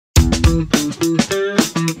My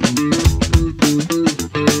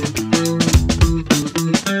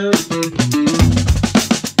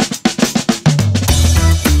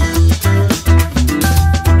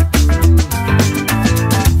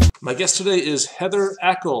guest today is Heather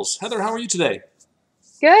Ackels. Heather, how are you today?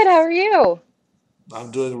 Good, how are you?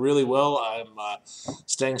 I'm doing really well. I'm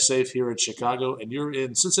staying safe here in Chicago, and you're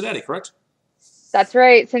in Cincinnati, correct? That's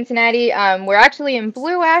right, Cincinnati. We're actually in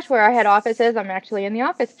Blue Ash, where our head office is. I'm actually in the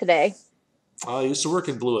office today. I used to work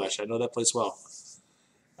in Blue Ash. I know that place well.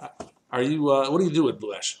 Are you? What do you do in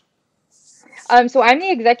Blue Ash? So I'm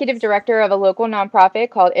the executive director of a local nonprofit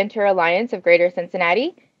called InterAlliance of Greater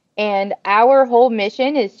Cincinnati, and our whole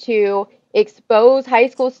mission is to expose high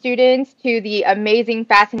school students to the amazing,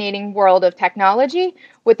 fascinating world of technology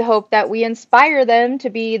with the hope that we inspire them to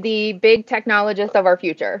be the big technologists of our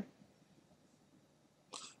future.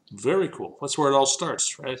 Very cool. That's where it all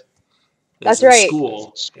starts, right? Is That's in right.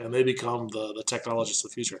 school, and they become the technologists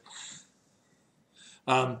of the future.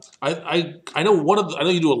 I know one of I know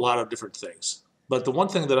you do a lot of different things, but the one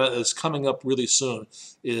thing that is coming up really soon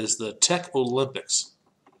is the Tech Olympics.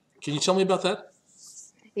 Can you tell me about that?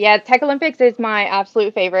 Yeah, TechOlympics is my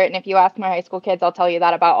absolute favorite, and if you ask my high school kids, I'll tell you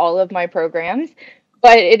that about all of my programs.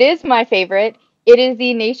 But it is my favorite. It is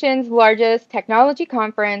the nation's largest technology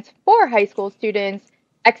conference for high school students,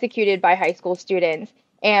 executed by high school students.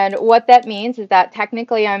 And what that means is that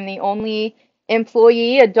technically I'm the only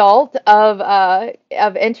employee adult of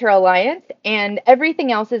InterAlliance, and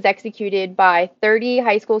everything else is executed by 30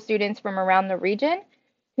 high school students from around the region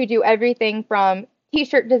who do everything from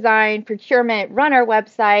t-shirt design, procurement, run our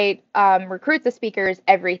website, recruit the speakers,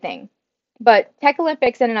 everything. But Tech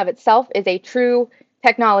Olympics in and of itself is a true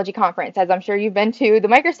technology conference. As I'm sure you've been to the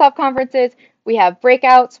Microsoft conferences, we have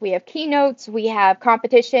breakouts, we have keynotes, we have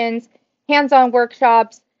competitions, hands-on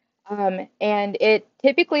workshops, and it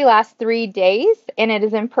typically lasts 3 days, and it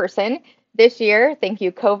is in person. This year, thank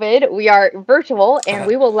you, COVID, we are virtual, and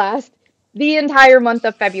we will last the entire month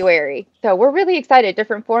of February. So we're really excited.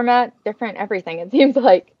 Different format, different everything, it seems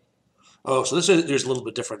like. Oh, so this is a little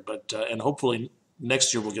bit different, but and hopefully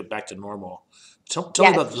next year we'll get back to normal. Tell me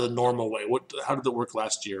Yes. about the normal way. How did it work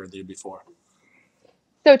last year and the year before?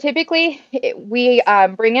 So typically, we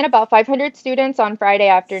bring in about 500 students on Friday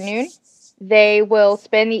afternoon. They will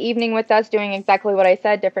spend the evening with us doing exactly what I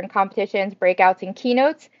said, different competitions, breakouts, and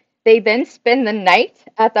keynotes. They then spend the night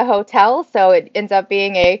at the hotel, so it ends up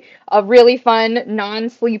being a really fun,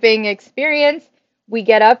 non-sleeping experience. We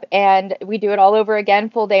get up and we do it all over again,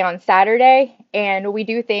 full day on Saturday, and we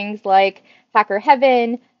do things like Hacker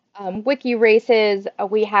Heaven, wiki races.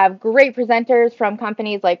 We have great presenters from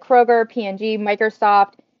companies like Kroger, P&G,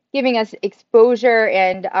 Microsoft, giving us exposure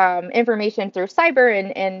and information through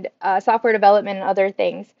cyber and software development and other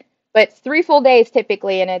things. But it's 3 full days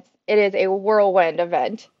typically, and it is a whirlwind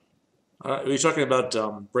event. You're talking about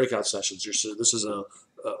breakout sessions. This is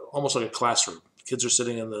almost like a classroom. Kids are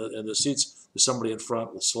sitting in the seats. There's somebody in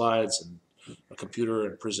front with slides and a computer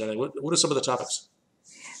and presenting. What are some of the topics?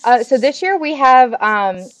 So this year we have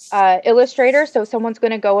Illustrator, so someone's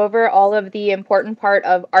going to go over all of the important part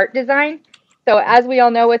of art design. So as we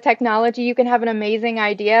all know with technology, you can have an amazing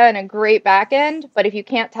idea and a great back end, but if you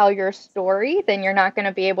can't tell your story, then you're not going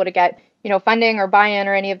to be able to get, funding or buy-in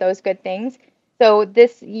or any of those good things. So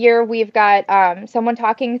this year we've got someone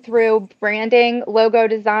talking through branding, logo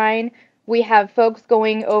design. We have folks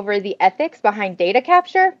going over the ethics behind data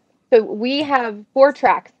capture. So we have 4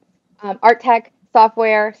 tracks, art tech,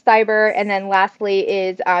 software, cyber, and then lastly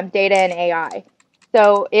is data and AI.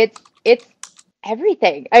 So it's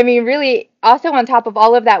everything. I mean, really, also on top of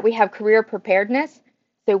all of that, we have career preparedness.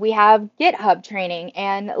 So we have GitHub training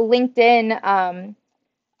and LinkedIn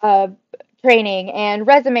uh, training and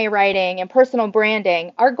resume writing and personal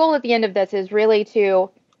branding. Our goal at the end of this is really to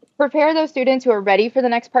prepare those students who are ready for the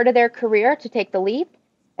next part of their career to take the leap,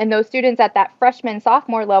 and those students at that freshman,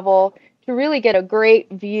 sophomore level to really get a great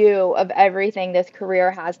view of everything this career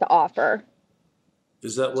has to offer.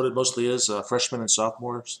 Is that what it mostly is? Freshmen and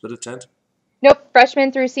sophomores that attend? Nope,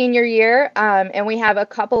 freshman through senior year, and we have a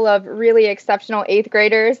couple of really exceptional eighth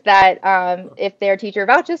graders that, if their teacher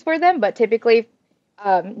vouches for them, but typically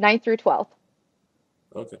ninth through 12th.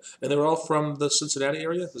 Okay, and they're all from the Cincinnati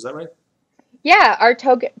area. Is that right? Yeah, our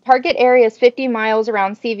target area is 50 miles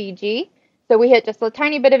around CVG. So we hit just a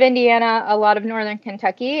tiny bit of Indiana, a lot of northern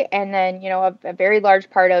Kentucky, and then, a very large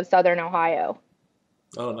part of southern Ohio.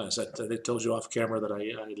 Oh, nice. They told you off camera that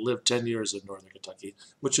I lived 10 years in Northern Kentucky,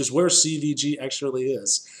 which is where CVG actually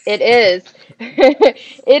is. It is.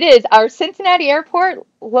 It is our Cincinnati Airport,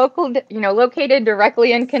 located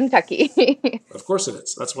directly in Kentucky. Of course it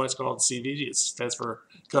is. That's why it's called CVG. It stands for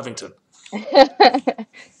Covington.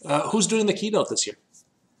 Who's doing the keynote this year?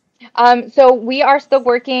 So we are still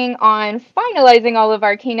working on finalizing all of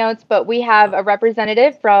our keynotes, but we have a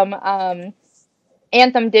representative from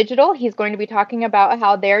Anthem Digital. He's going to be talking about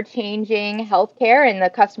how they're changing healthcare and the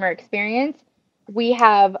customer experience. We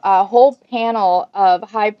have a whole panel of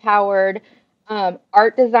high-powered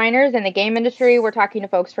art designers in the game industry. We're talking to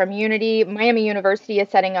folks from Unity. Miami University is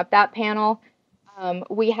setting up that panel.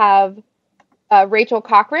 We have Rachel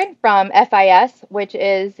Cochran from FIS, which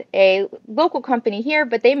is a local company here,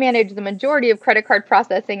 but they manage the majority of credit card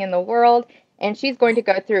processing in the world. And she's going to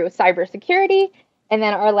go through cybersecurity. And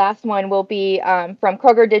then our last one will be from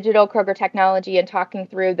Kroger Digital, Kroger Technology, and talking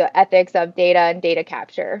through the ethics of data and data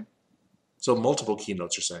capture. So multiple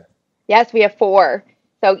keynotes, you're saying? Yes, we have four.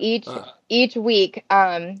 So each Ah. each week,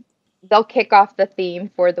 they'll kick off the theme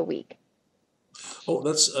for the week. Oh,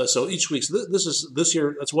 that's so each week. So this is this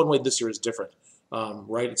year. That's one way this year is different,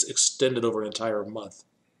 right? It's extended over an entire month,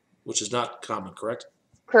 which is not common, correct?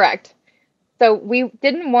 Correct. So we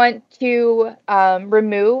didn't want to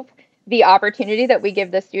remove the opportunity that we give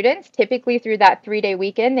the students. Typically through that 3-day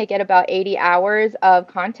weekend, they get about 80 hours of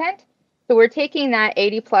content. So we're taking that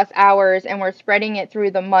 80 plus hours and we're spreading it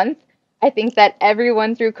through the month. I think that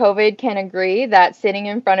everyone through COVID can agree that sitting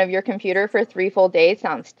in front of your computer for 3 full days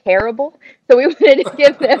sounds terrible. So we wanted to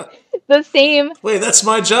give them the same. Wait, that's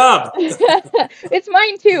my job. It's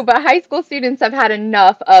mine too, but high school students have had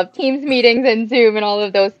enough of Teams meetings and Zoom and all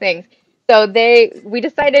of those things. So we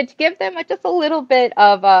decided to give them just a little bit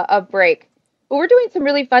of a break. But we're doing some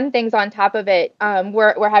really fun things on top of it.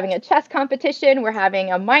 We're having a chess competition. We're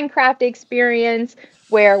having a Minecraft experience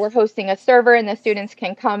where we're hosting a server and the students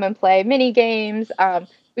can come and play mini games.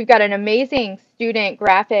 We've got an amazing student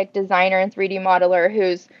graphic designer and 3D modeler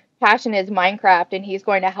whose passion is Minecraft, and he's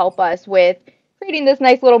going to help us with creating this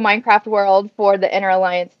nice little Minecraft world for the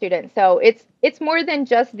InterAlliance students. So it's more than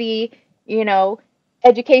just the, you know,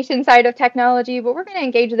 education side of technology, but we're going to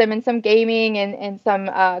engage them in some gaming and some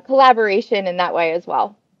collaboration in that way as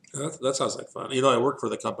well. That sounds like fun. You know, I work for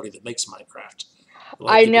the company that makes Minecraft. A lot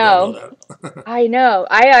of I people don't know know. that. I know.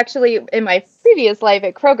 I actually, in my previous life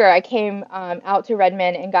at Kroger, I came out to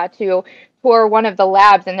Redmond and got to tour one of the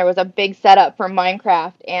labs, and there was a big setup for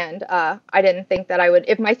Minecraft. And I didn't think that I would,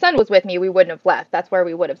 if my son was with me, we wouldn't have left. That's where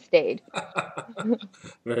we would have stayed.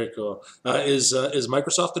 Very cool. Is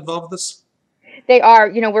Microsoft involved with this? They are,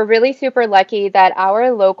 we're really super lucky that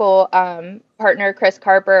our local partner, Chris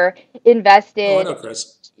Carper, Oh, I invested. know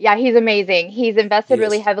Chris. Yeah, he's amazing. He's invested He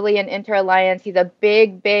really is. heavily in InterAlliance. He's a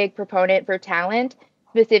big, big proponent for talent,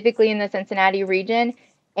 specifically in the Cincinnati region.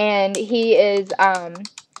 And he's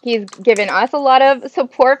given us a lot of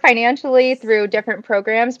support financially through different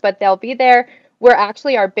programs, but they'll be there. We're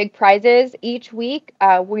actually our big prizes each week.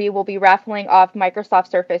 We will be raffling off Microsoft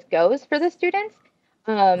Surface Goes for the students.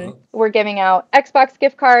 Uh-huh. We're giving out Xbox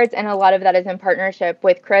gift cards, and a lot of that is in partnership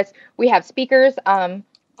with Chris. We have speakers,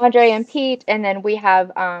 Andre and Pete, and then we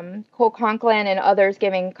have Cole Conklin and others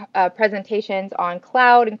giving presentations on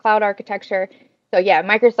cloud and cloud architecture. So yeah,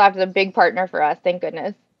 Microsoft is a big partner for us, thank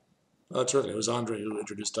goodness. Oh, terrific. It was Andre who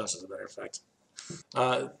introduced us, as a matter of fact.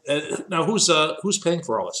 Now, who's paying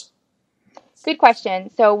for all this? Good question.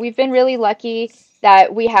 So we've been really lucky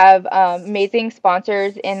that we have amazing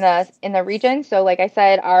sponsors in the region. So like I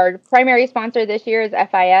said, our primary sponsor this year is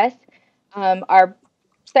FIS. Our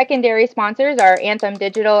secondary sponsors are Anthem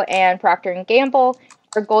Digital and Procter and Gamble.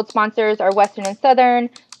 Our gold sponsors are Western and Southern,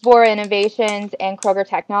 Vora Innovations, and Kroger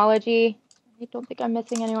Technology. I don't think I'm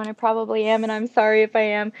missing anyone. I probably am, and I'm sorry if I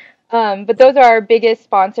am. But those are our biggest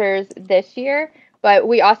sponsors this year. But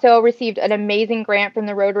we also received an amazing grant from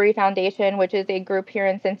the Rotary Foundation, which is a group here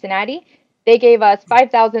in Cincinnati. They gave us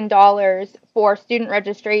 $5,000 for student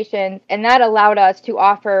registrations, and that allowed us to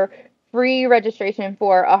offer free registration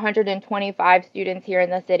for 125 students here in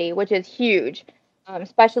the city, which is huge,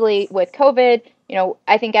 especially with COVID.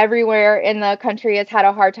 I think everywhere in the country has had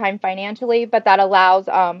a hard time financially, but that allows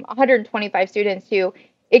 125 students to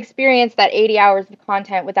experience that 80 hours of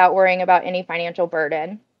content without worrying about any financial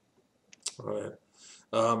burden. All right.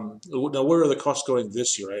 Now, where are the costs going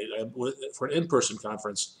this year? For an in-person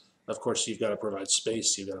conference, of course, you've got to provide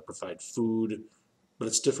space, you've got to provide food, but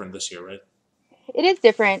it's different this year, right? It is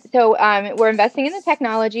different. So we're investing in the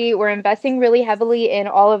technology. We're investing really heavily in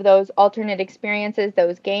all of those alternate experiences,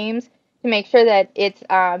 those games, to make sure that it's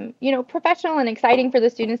professional and exciting for the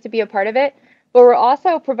students to be a part of it. but we're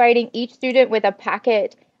also providing each student with a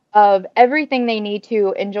packet of everything they need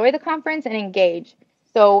to enjoy the conference and engage.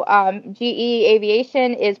 So GE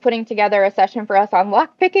Aviation is putting together a session for us on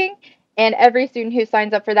lockpicking, and every student who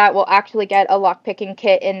signs up for that will actually get a lockpicking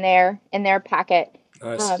kit in their packet.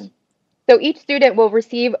 Nice. Um, so each student will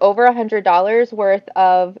receive over $100 worth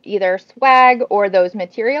of either swag or those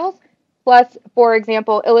materials. Plus, for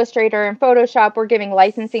example, Illustrator and Photoshop, we're giving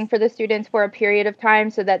licensing for the students for a period of time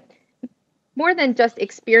so that more than just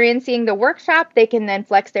experiencing the workshop, they can then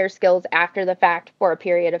flex their skills after the fact for a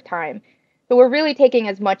period of time. So we're really taking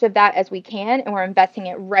as much of that as we can and we're investing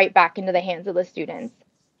it right back into the hands of the students.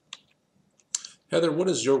 Heather, what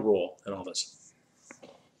is your role in all this?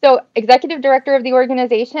 So, executive director of the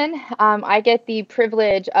organization, I get the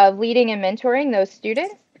privilege of leading and mentoring those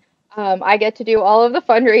students. I get to do all of the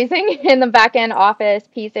fundraising in the back end office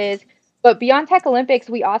pieces. But beyond Tech Olympics,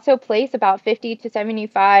 we also place about 50 to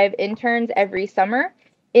 75 interns every summer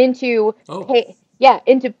into Oh,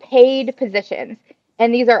 into paid positions.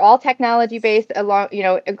 And these are all technology based along,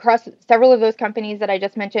 across several of those companies that I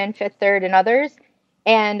just mentioned, Fifth Third and others.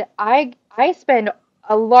 And I spend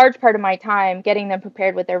a large part of my time getting them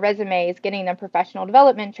prepared with their resumes, getting them professional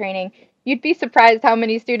development training. You'd be surprised how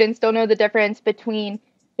many students don't know the difference between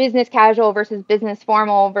business casual versus business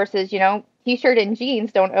formal versus, t-shirt and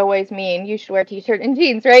jeans don't always mean you should wear t-shirt and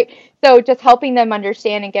jeans, right? So just helping them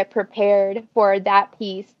understand and get prepared for that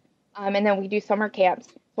piece. And then we do summer camps.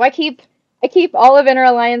 So I keep all of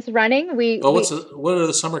InterAlliance running. what are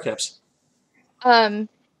the summer camps? Um,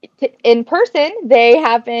 in person, they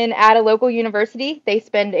happen at a local university. They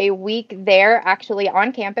spend a week there actually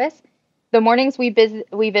on campus. The mornings we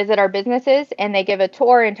visit our businesses and they give a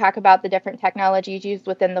tour and talk about the different technologies used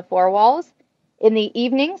within the four walls. In the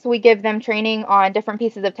evenings, we give them training on different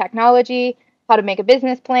pieces of technology, how to make a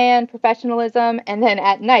business plan, professionalism, and then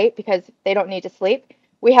at night, because they don't need to sleep,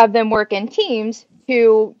 we have them work in teams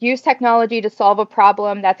to use technology to solve a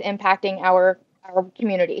problem that's impacting our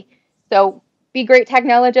community. So be great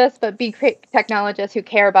technologists, but be great technologists who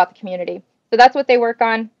care about the community. So that's what they work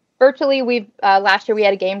on. Virtually, we've last year we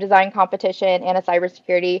had a game design competition and a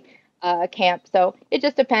cybersecurity camp. So it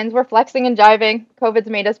just depends. We're flexing and jiving. COVID's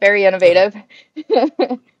made us very innovative.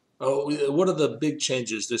 What are the big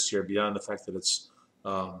changes this year beyond the fact that it's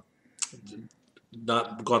um,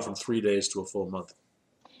 not gone from 3 days to a full month?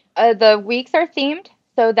 The weeks are themed,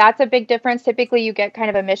 so that's a big difference. Typically, you get kind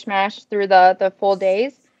of a mishmash through the full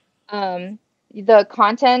days. The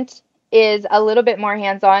content is a little bit more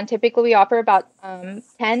hands-on. Typically, we offer about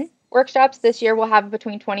 10 workshops. This year, we'll have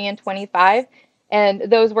between 20 and 25. And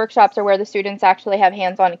those workshops are where the students actually have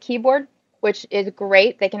hands on a keyboard, which is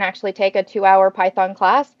great. They can actually take a 2-hour Python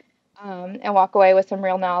class and walk away with some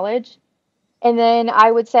real knowledge. And then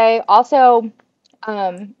I would say also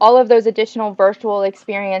all of those additional virtual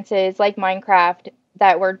experiences like Minecraft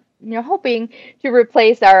that we're hoping to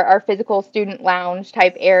replace our physical student lounge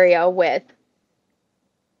type area with.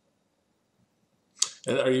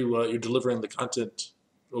 And are you're delivering the content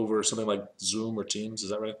over something like Zoom or Teams? Is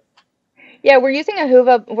that right? Yeah, we're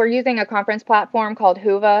using a conference platform called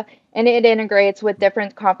Huva, and it integrates with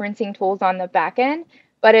different conferencing tools on the back end,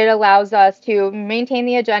 but it allows us to maintain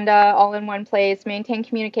the agenda all in one place, maintain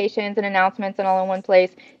communications and announcements and all in one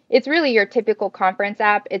place. It's really your typical conference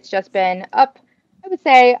app. It's just been I would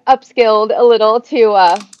say upskilled a little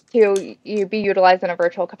to you be utilized in a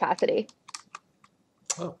virtual capacity.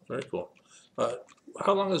 Oh, very cool. Uh,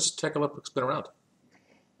 how long has Tech Olympics been around?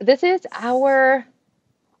 This is our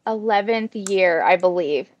 11th year, I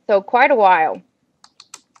believe. So quite a while.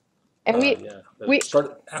 And Yeah, it we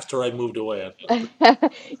started after I moved away.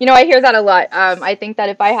 I hear that a lot. I think that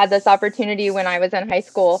if I had this opportunity when I was in high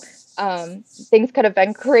school, things could have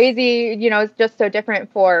been crazy. It's just so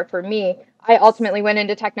different for me. I ultimately went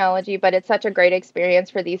into technology, but it's such a great experience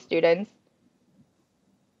for these students.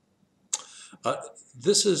 Uh,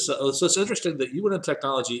 this is so it's interesting that you went in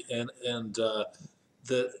technology and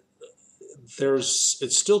that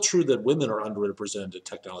it's still true that women are underrepresented in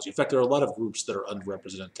technology. In fact, there are a lot of groups that are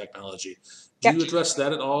underrepresented in technology. Do Yep. you address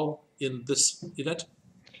that at all in this event?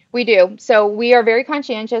 We do. So we are very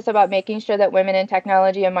conscientious about making sure that women in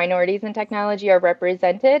technology and minorities in technology are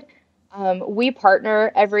represented. We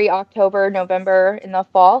partner every October, November in the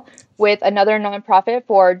fall with another nonprofit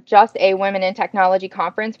for just a Women in Technology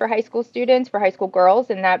conference for high school students, for high school girls,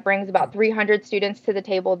 and that brings about 300 students to the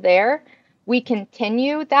table there. We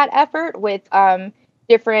continue that effort with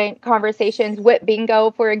different conversations. Wit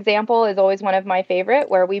Bingo, for example, is always one of my favorite,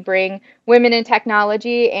 where we bring women in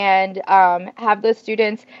technology and have the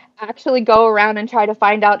students actually go around and try to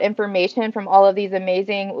find out information from all of these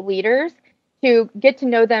amazing leaders to get to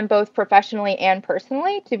know them both professionally and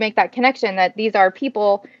personally, to make that connection that these are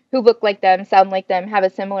people who look like them, sound like them, have a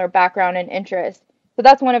similar background and interest. So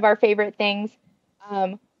that's one of our favorite things.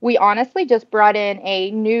 We honestly just brought in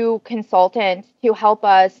a new consultant to help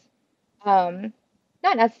us, um,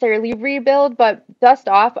 not necessarily rebuild, but dust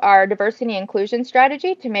off our diversity and inclusion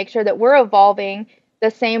strategy to make sure that we're evolving the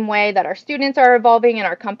same way that our students are evolving and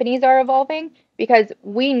our companies are evolving. Because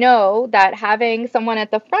we know that having someone at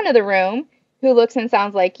the front of the room who looks and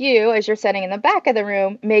sounds like you as you're sitting in the back of the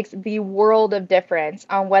room makes the world of difference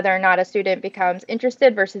on whether or not a student becomes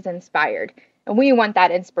interested versus inspired. And we want that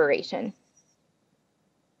inspiration.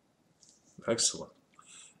 Excellent.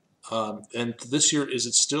 And this year, is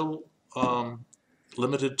it still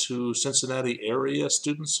limited to Cincinnati area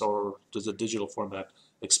students, or does the digital format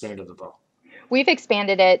expand it at all? We've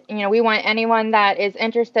expanded it. We want anyone that is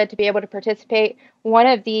interested to be able to participate. One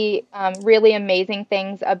of the really amazing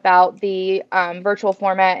things about the virtual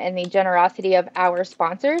format and the generosity of our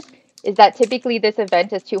sponsors is that typically this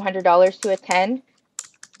event is $200 to attend.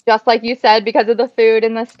 Just like you said, because of the food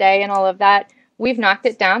and the stay and all of that, we've knocked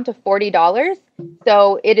it down to $40.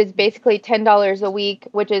 So it is basically $10 a week,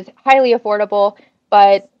 which is highly affordable.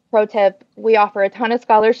 But pro tip, we offer a ton of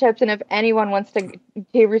scholarships, and if anyone wants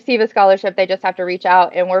to receive a scholarship, they just have to reach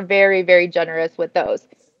out, and we're very, very generous with those.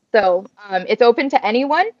 So it's open to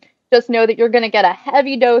anyone. Just know that you're going to get a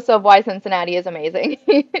heavy dose of why Cincinnati is amazing.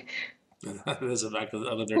 It is a fact.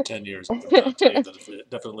 I've lived there 10 years. I can tell you that it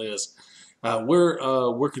definitely is.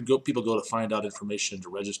 Where could people go to find out information, to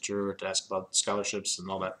register, to ask about scholarships and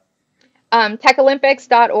all that?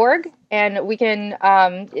 TechOlympics.org, and we can,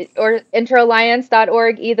 or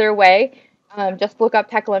InterAlliance.org, either way. Just look up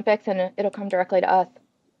Tech Olympics and it'll come directly to us.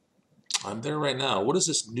 I'm there right now. What is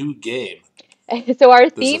this new game? So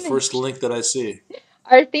This is the first link that I see.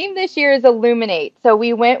 our theme this year is Illuminate. So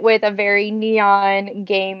we went with a very neon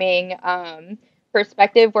gaming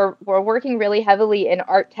perspective. We're working really heavily in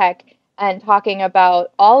art tech and talking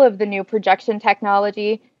about all of the new projection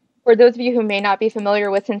technology. For those of you who may not be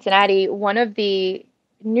familiar with Cincinnati, one of the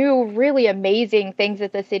new really amazing things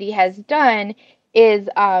that the city has done is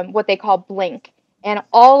what they call Blink. And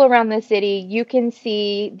all around the city, you can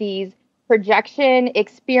see these projection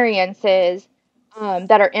experiences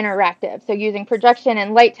that are interactive. So using projection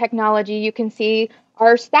and light technology, you can see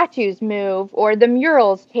our statues move or the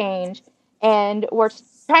murals change. And we're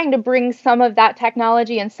trying to bring some of that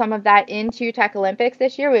technology and some of that into Tech Olympics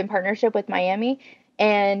this year in partnership with Miami.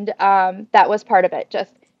 And that was part of it.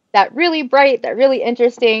 Just that really bright, that really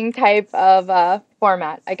interesting type of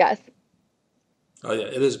format, I guess. Oh yeah,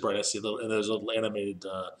 it is bright. I see a little, and there's a little animated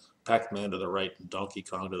Pac-Man to the right and Donkey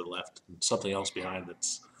Kong to the left, and something else behind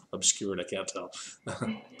that's obscured. I can't tell.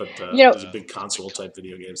 But You know, these are big console type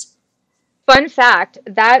video games. Fun fact,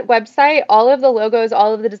 that website, all of the logos,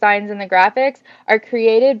 all of the designs and the graphics are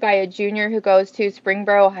created by a junior who goes to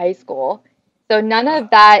Springboro High School. So none of Ah,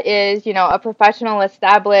 that is, a professional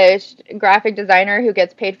established graphic designer who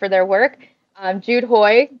gets paid for their work. Jude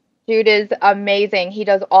Hoy, Jude is amazing. He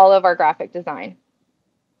does all of our graphic design.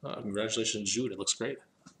 congratulations, Jude. It looks great.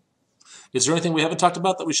 Is there anything we haven't talked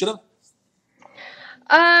about that we should have?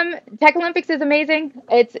 Tech Olympics is amazing.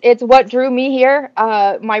 It's what drew me here.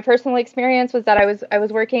 My personal experience was that I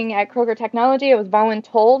was working at Kroger Technology. I was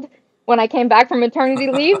voluntold when I came back from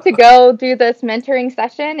maternity leave to go do this mentoring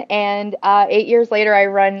session, and 8 years later, I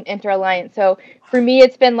run InterAlliance. So for me,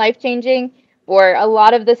 it's been life changing. For a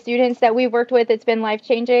lot of the students that we've worked with, it's been life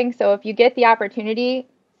changing. So if you get the opportunity,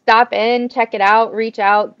 stop in, check it out, reach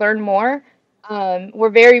out, learn more. We're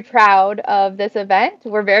very proud of this event.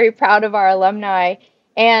 We're very proud of our alumni.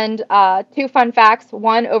 And two fun facts.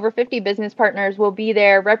 One, over 50 business partners will be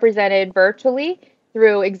there represented virtually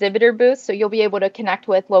through exhibitor booths, so you'll be able to connect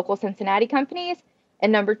with local Cincinnati companies. And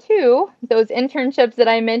number two, those internships that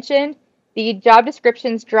I mentioned, the job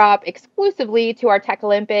descriptions drop exclusively to our Tech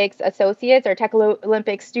Olympics associates or Tech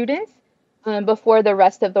Olympics students before the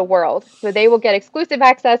rest of the world. So they will get exclusive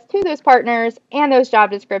access to those partners and those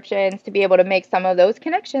job descriptions to be able to make some of those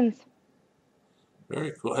connections.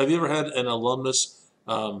 Very cool. Have you ever had an alumnus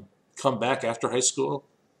come back after high school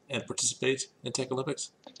and participate in Tech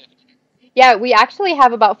Olympics? Yeah, we actually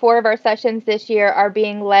have about four of our sessions this year are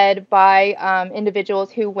being led by individuals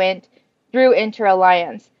who went through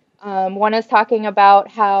InterAlliance. One is talking about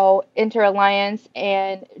how InterAlliance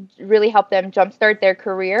and really helped them jumpstart their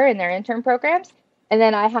career in their intern programs. And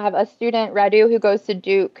then I have a student, Radu, who goes to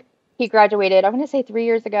Duke. He graduated, I want to say 3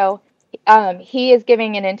 years ago. He is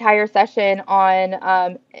giving an entire session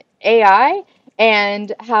on AI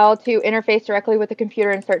and how to interface directly with the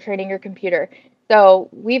computer and start training your computer. So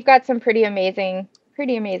we've got some pretty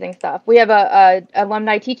pretty amazing stuff. We have a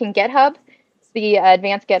alumni teaching GitHub, the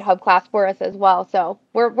advanced GitHub class for us as well. So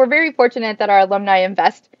we're very fortunate that our alumni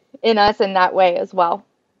invest in us in that way as well.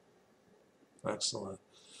 Excellent.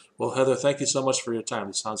 Well, Heather, thank you so much for your time.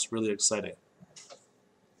 This sounds really exciting.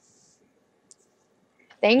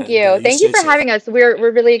 Thank And you. you Thank you stay for safe. having us.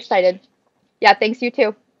 We're really excited. Yeah, thanks, you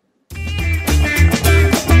too.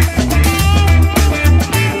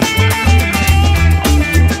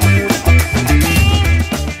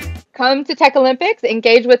 Come to Tech Olympics,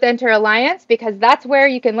 engage with InterAlliance, because that's where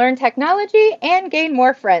you can learn technology and gain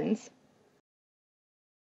more friends.